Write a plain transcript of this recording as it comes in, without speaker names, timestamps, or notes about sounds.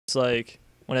It's like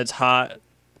when it's hot.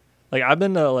 Like I've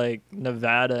been to like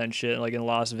Nevada and shit, like in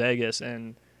Las Vegas,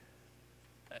 and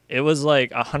it was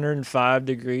like 105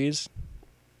 degrees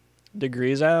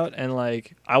out, and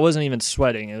like I wasn't even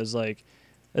sweating. It was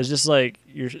just like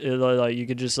like you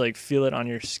could just like feel it on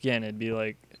your skin. It'd be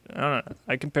like, I don't know.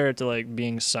 I compare it to like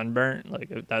being sunburnt.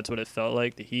 Like that's what it felt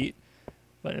like, the heat.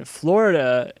 But in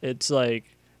Florida, it's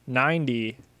like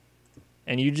 90,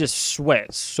 and you just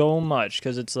sweat so much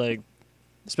because it's like,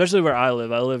 especially where I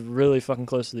live really fucking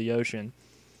close to the ocean.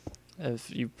 If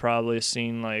you've probably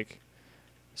seen like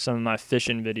some of my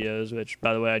fishing videos, which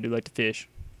by the way I do like to fish.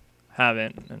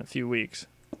 Haven't in a few weeks.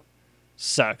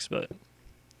 Sucks, but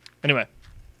anyway.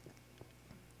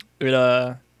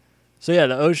 So yeah,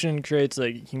 the ocean creates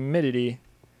like humidity,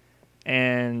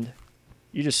 and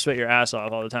you just sweat your ass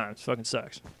off all the time. It fucking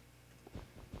sucks.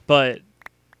 But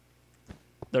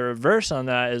the reverse on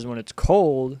that is when it's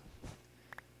cold,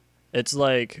 it's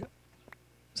like,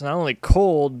 it's not only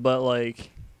cold, but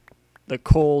like the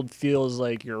cold feels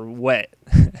like you're wet.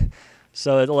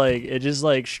 So it just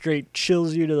like straight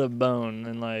chills you to the bone.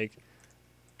 And like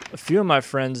a few of my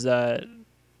friends that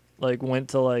like went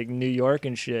to like New York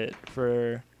and shit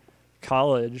for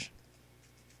college,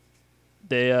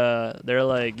 they're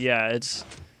like, yeah, it's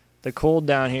the cold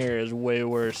down here is way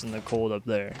worse than the cold up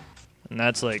there. And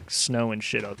that's like snow and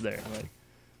shit up there. Like,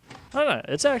 I don't know,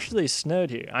 it's actually snowed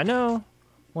here. I know,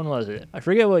 when was it? I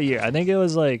forget what year. I think it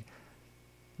was like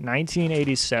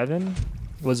 1987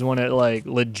 was when it like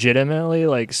legitimately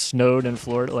like snowed in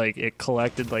Florida. Like it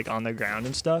collected like on the ground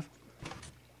and stuff.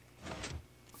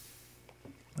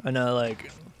 I know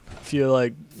like a few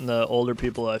like the older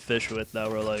people I fish with that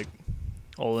were like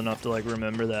old enough to like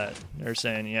remember that. They're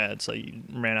saying, yeah, it's like you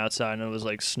ran outside and it was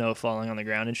like snow falling on the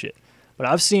ground and shit. But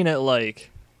I've seen it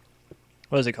like,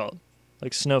 what is it called?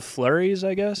 Like snow flurries,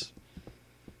 I guess.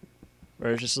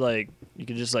 Where it's just like, you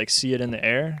could just like see it in the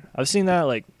air. I've seen that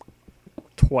like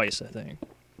twice, I think.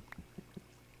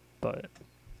 But,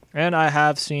 and I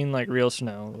have seen like real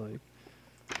snow, like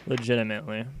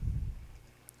legitimately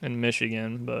in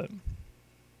Michigan, but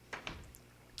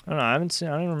I don't know. I don't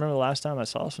even remember the last time I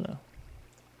saw snow.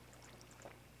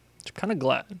 I'm kind of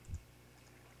glad.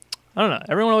 I don't know.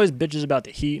 Everyone always bitches about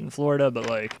the heat in Florida, but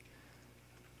like,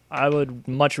 I would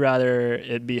much rather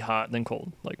it be hot than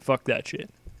cold. Like, fuck that shit.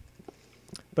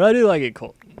 But I do like it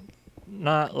cold.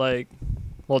 Not like,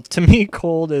 well, to me,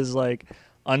 cold is like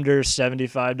under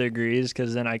 75 degrees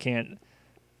because then I can't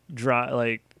drive.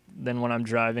 Like, then when I'm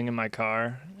driving in my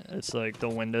car, it's like the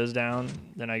windows down,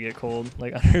 then I get cold,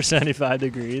 like under 75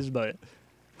 degrees. But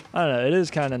I don't know. It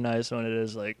is kind of nice when it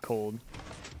is like cold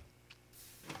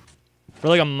for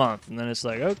like a month, and then it's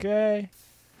like, okay,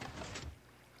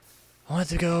 I want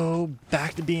to go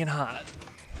back to being hot.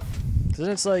 Cause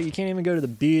then it's like you can't even go to the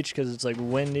beach because it's like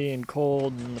windy and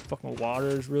cold, and the fucking water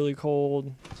is really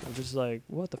cold. So it's just like,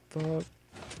 what the fuck?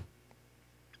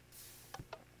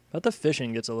 But the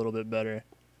fishing gets a little bit better,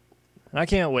 and I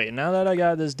can't wait. Now that I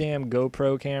got this damn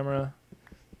GoPro camera,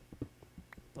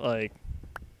 like,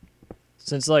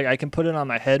 since like I can put it on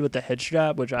my head with the head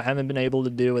strap, which I haven't been able to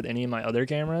do with any of my other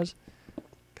cameras,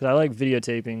 because I like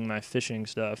videotaping my fishing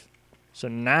stuff. So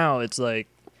now it's like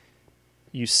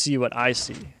you see what I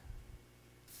see.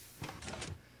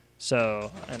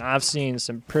 So, and I've seen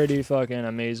some pretty fucking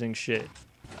amazing shit.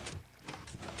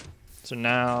 So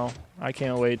now I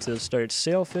can't wait to start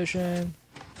sail fishing,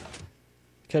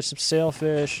 catch some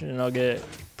sailfish, and I'll get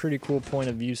pretty cool point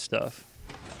of view stuff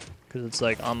because it's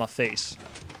like on my face.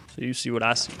 So you see what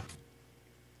I see.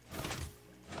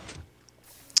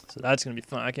 So that's going to be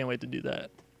fun. I can't wait to do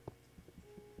that.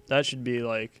 That should be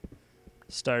like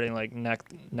starting like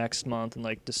next month in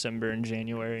like December and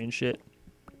January and shit.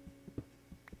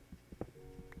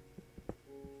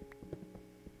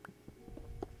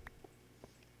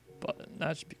 But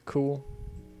that should be cool.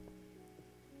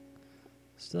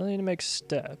 Still need to make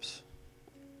steps.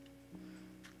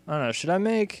 I don't know. Should I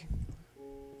make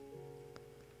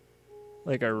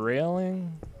like a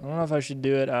railing? I don't know if I should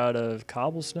do it out of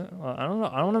cobblestone. I don't know.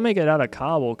 I don't want to make it out of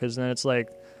cobble because then it's like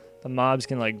the mobs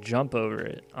can like jump over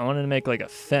it. I wanted to make like a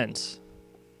fence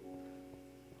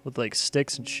with like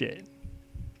sticks and shit.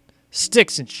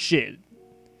 Sticks and shit.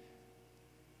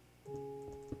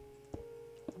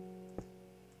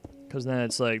 Because then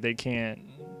it's like they can't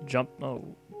jump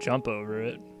over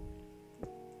it.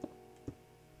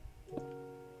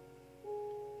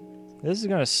 This is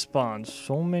going to spawn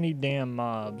so many damn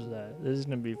mobs that this is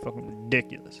going to be fucking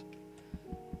ridiculous.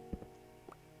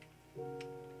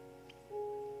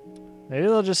 Maybe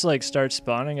they'll just like start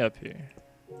spawning up here.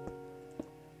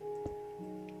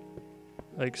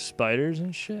 Like spiders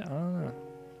and shit? I don't know.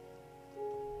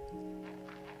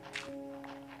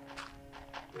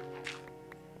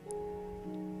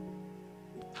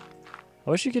 I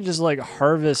wish you could just like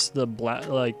harvest the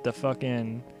the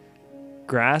fucking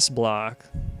grass block,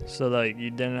 so like you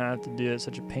didn't have to do it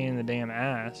such a pain in the damn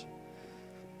ass.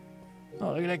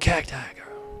 Oh, look at that cacti,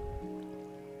 girl.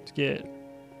 Let's get.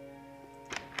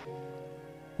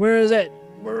 Where is it?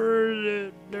 Where is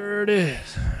it? There it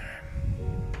is.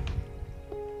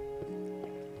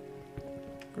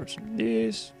 Grab some of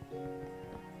these.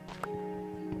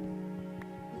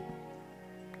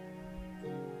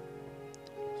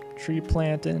 Tree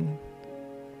planting.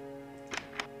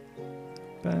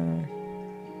 Back.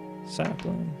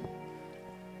 Sapling.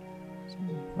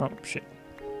 Oh shit.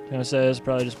 I was gonna say it's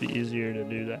probably just be easier to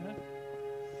do that.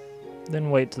 Then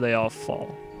wait till they all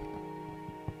fall.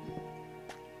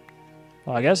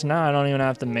 Well, I guess now I don't even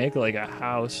have to make like a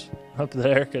house up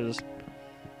there, cause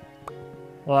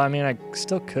well, I mean I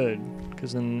still could,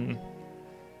 cause then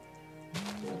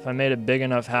if I made a big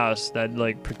enough house, that'd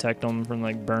like protect them from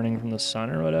like burning from the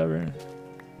sun or whatever.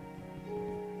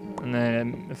 And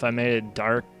then if I made it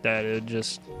dark, that it'd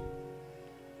just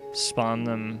spawn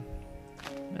them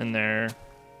in there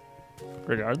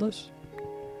regardless.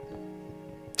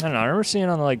 I don't know, I remember seeing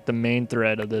on like the main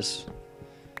thread of this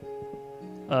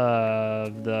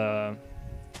the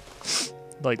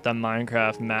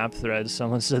Minecraft map thread,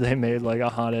 someone said they made like a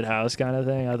haunted house kind of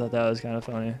thing. I thought that was kind of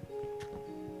funny.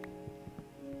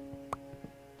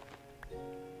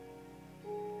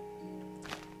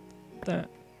 That.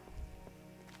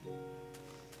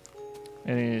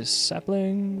 Any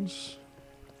saplings?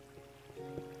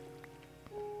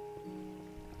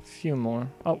 A few more.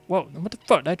 Oh, whoa! What the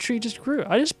fuck? That tree just grew.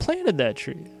 I just planted that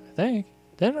tree. I think.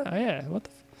 Didn't I? Yeah. What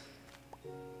the?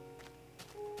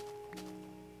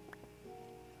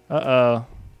 Uh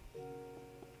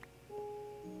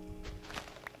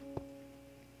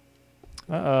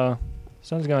oh.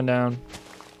 Sun's going down.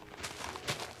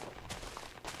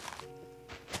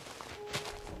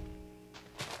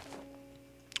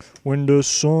 When the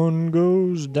sun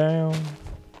goes down.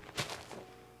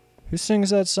 Who sings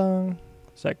that song?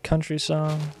 Is that country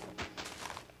song?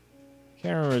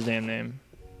 Can't remember his damn name.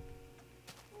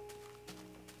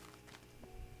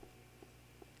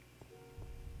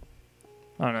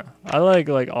 I don't know. I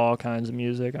like all kinds of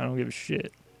music. I don't give a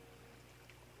shit.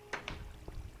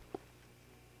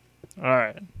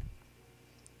 Alright.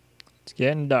 It's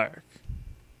getting dark.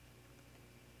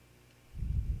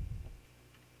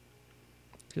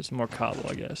 Get some more cobble,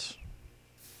 I guess.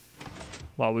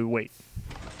 While we wait.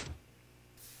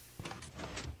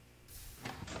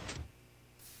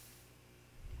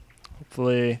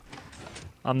 Hopefully,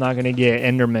 I'm not gonna get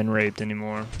Enderman raped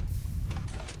anymore.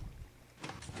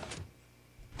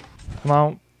 Come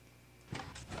on.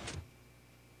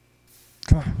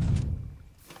 Come on.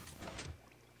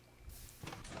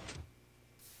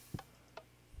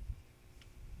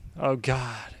 Oh,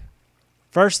 God.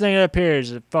 First thing that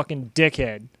appears is a fucking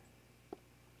dickhead.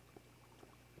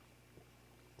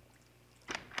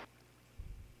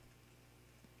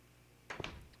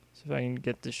 See if I can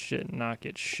get this shit and not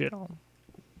get shit on.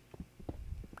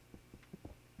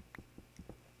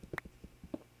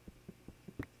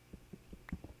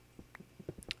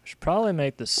 I should probably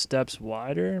make the steps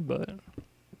wider, but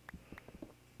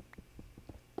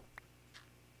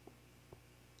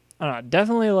I don't know.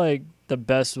 Definitely like the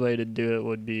best way to do it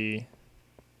would be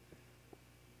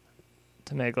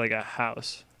to make like a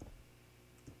house.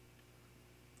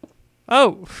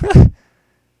 Oh,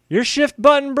 your shift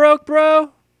button broke, bro?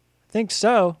 I think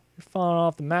so. You're falling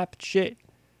off the map and shit.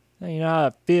 Now you know how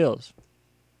it feels.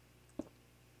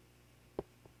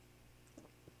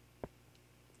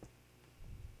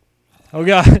 Oh,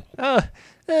 God. Oh,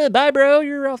 bye, bro.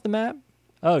 You're off the map.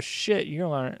 Oh, shit. You're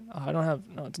on it. Oh, I don't have...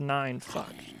 No, it's 9.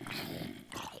 Fuck.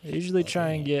 I usually try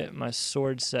and get my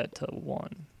sword set to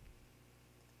 1.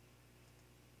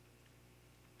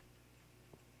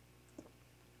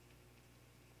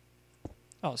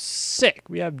 Oh, sick.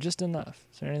 We have just enough.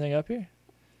 Is there anything up here?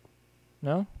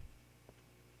 No?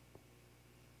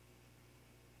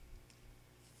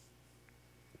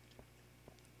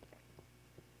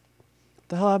 What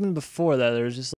the hell happened before that? There was just